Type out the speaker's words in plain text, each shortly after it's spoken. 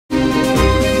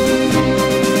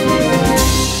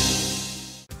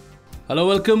Hello,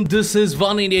 welcome. This is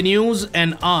Oneindia News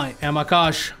and I am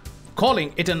Akash.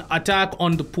 Calling it an attack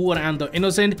on the poor and the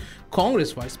innocent,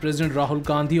 Congress Vice-President Rahul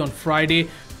Gandhi on Friday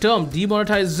termed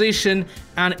demonetization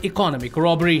an economic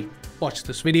robbery. Watch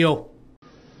this video.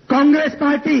 Congress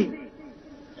party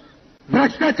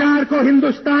भ्रष्टाचार को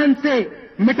हिंदुस्तान से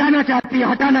मिटाना चाहती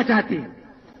है, हटाना चाहती है।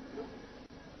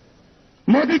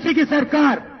 मोदी जी की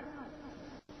सरकार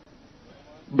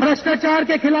भ्रष्टाचार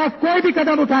के खिलाफ कोई भी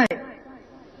कदम उठाए,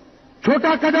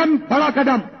 छोटा कदम बड़ा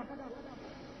कदम,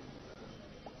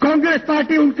 कांग्रेस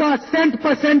पार्टी उनका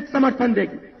 100% समर्थन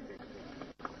देगी।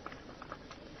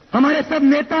 हमारे सब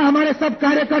नेता, हमारे सब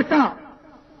कार्यकर्ता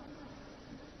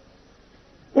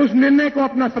उस निर्णय को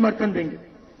अपना समर्थन देंगे।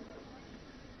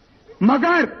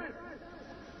 मगर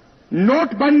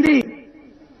नोटबंदी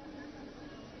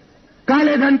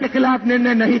काले धन के खिलाफ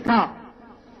निर्णय नहीं था,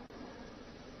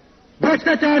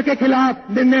 भ्रष्टाचार के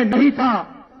खिलाफ निर्णय नहीं था।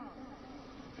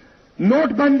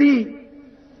 नोटबंदी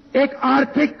एक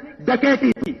आर्थिक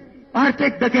डकैती थी,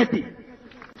 आर्थिक डकैती।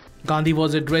 Gandhi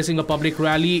was addressing a public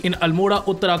rally in Almora,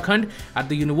 Uttarakhand at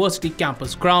the university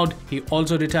campus ground. He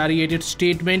also reiterated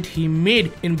statement he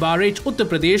made in Bahraich, Uttar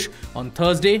Pradesh on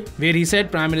Thursday, where he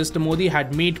said Prime Minister Modi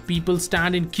had made people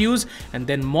stand in queues and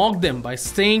then mocked them by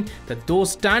saying that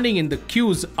those standing in the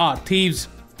queues are thieves.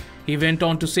 He went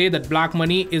on to say that black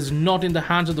money is not in the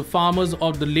hands of the farmers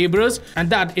or the laborers and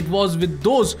that it was with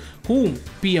those whom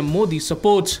PM Modi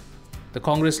supports. The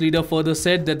Congress leader further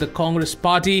said that the Congress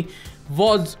party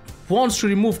wants to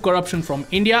remove corruption from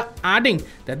India, adding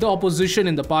that the opposition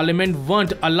in the parliament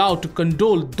weren't allowed to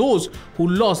condole those who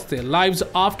lost their lives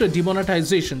after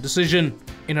demonetization decision.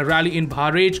 In a rally in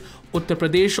Bahraich, Uttar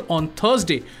Pradesh on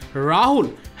Thursday,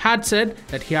 Rahul had said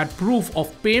that he had proof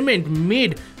of payment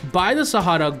made by the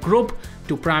Sahara Group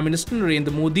to Prime Minister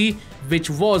Narendra Modi, which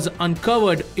was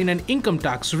uncovered in an income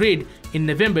tax raid in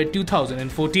November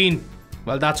 2014.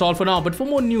 Well, that's all for now, but for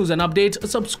more news and updates,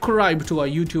 subscribe to our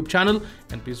YouTube channel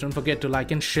and please don't forget to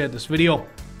like and share this video.